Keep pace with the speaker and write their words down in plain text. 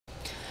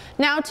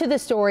Now to the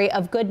story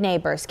of good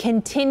neighbors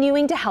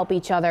continuing to help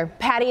each other.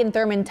 Patty and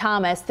Thurman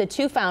Thomas, the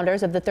two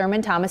founders of the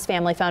Thurman Thomas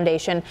Family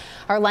Foundation,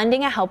 are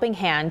lending a helping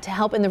hand to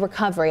help in the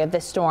recovery of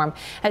this storm.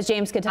 As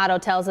James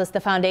Catato tells us, the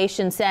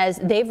foundation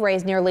says they've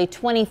raised nearly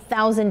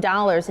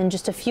 $20,000 in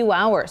just a few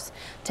hours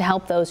to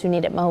help those who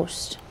need it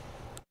most.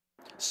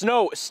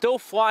 Snow is still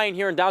flying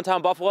here in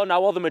downtown Buffalo.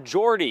 Now, while the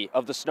majority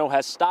of the snow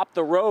has stopped,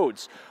 the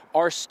roads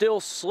are still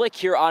slick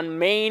here on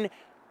main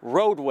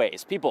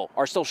roadways. People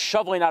are still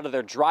shoveling out of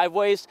their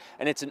driveways,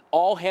 and it's an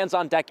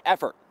all-hands-on-deck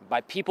effort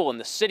by people in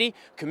the city,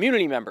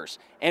 community members,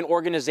 and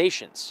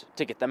organizations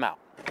to get them out.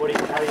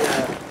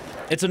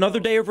 It's another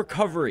day of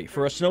recovery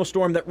for a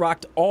snowstorm that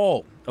rocked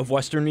all of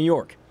western New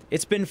York.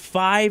 It's been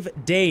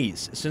 5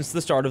 days since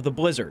the start of the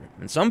blizzard,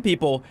 and some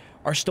people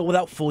are still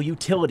without full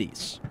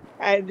utilities.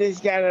 I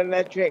just got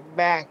electric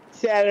back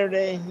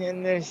Saturday,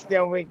 and they're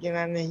still working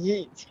on the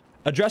heat.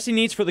 Addressing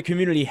needs for the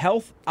Community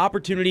Health,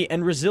 Opportunity,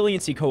 and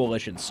Resiliency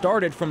Coalition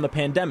started from the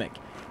pandemic,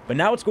 but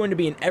now it's going to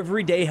be an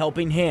everyday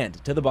helping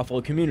hand to the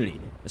Buffalo community,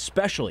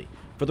 especially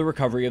for the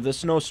recovery of the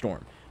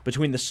snowstorm.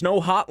 Between the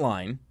Snow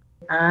Hotline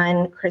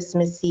on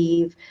Christmas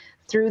Eve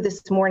through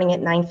this morning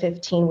at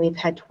 9:15, we've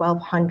had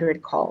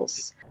 1,200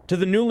 calls. To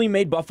the newly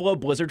made Buffalo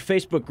Blizzard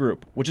Facebook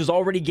group, which has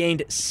already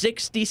gained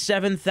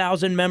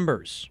 67,000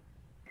 members.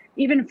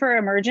 Even for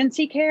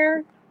emergency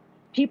care,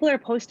 people are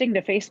posting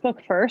to Facebook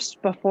first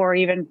before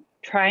even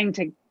trying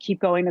to keep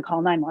going to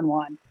call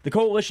 911. The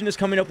coalition is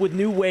coming up with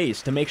new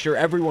ways to make sure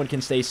everyone can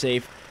stay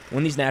safe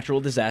when these natural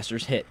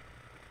disasters hit.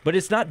 But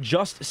it's not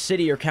just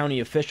city or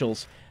county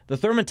officials. The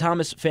Thurman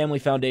Thomas Family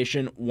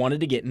Foundation wanted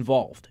to get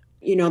involved.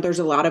 You know, there's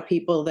a lot of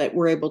people that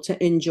were able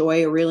to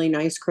enjoy a really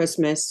nice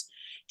Christmas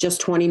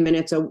just 10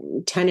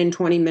 and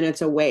 20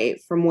 minutes away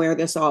from where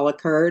this all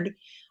occurred.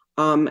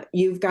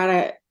 You've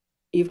got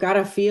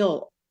to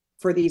feel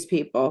for these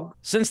people.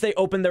 Since they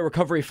opened their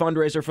recovery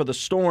fundraiser for the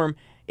storm,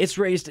 it's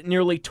raised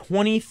nearly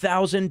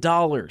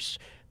 $20,000.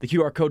 The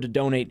QR code to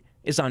donate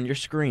is on your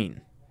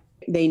screen.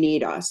 They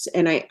need us,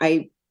 and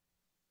I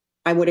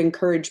would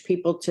encourage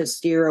people to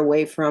steer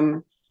away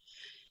from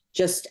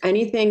just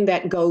anything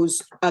that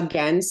goes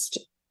against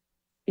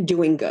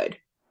doing good.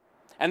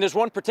 And there's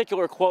one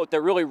particular quote that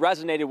really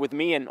resonated with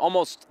me and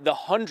almost the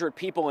 100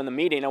 people in the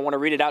meeting. I want to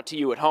read it out to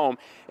you at home.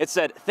 It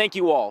said, "Thank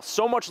you all.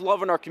 So much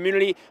love in our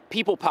community.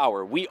 People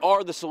power. We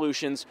are the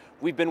solutions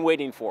we've been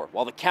waiting for."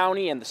 While the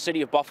county and the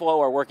city of Buffalo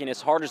are working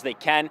as hard as they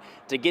can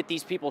to get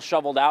these people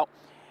shoveled out,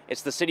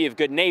 it's the city of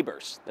good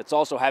neighbors that's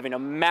also having a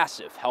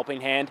massive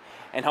helping hand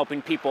and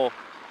helping people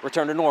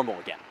return to normal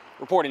again.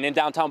 Reporting in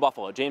downtown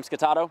Buffalo, James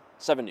Catato,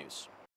 7 News.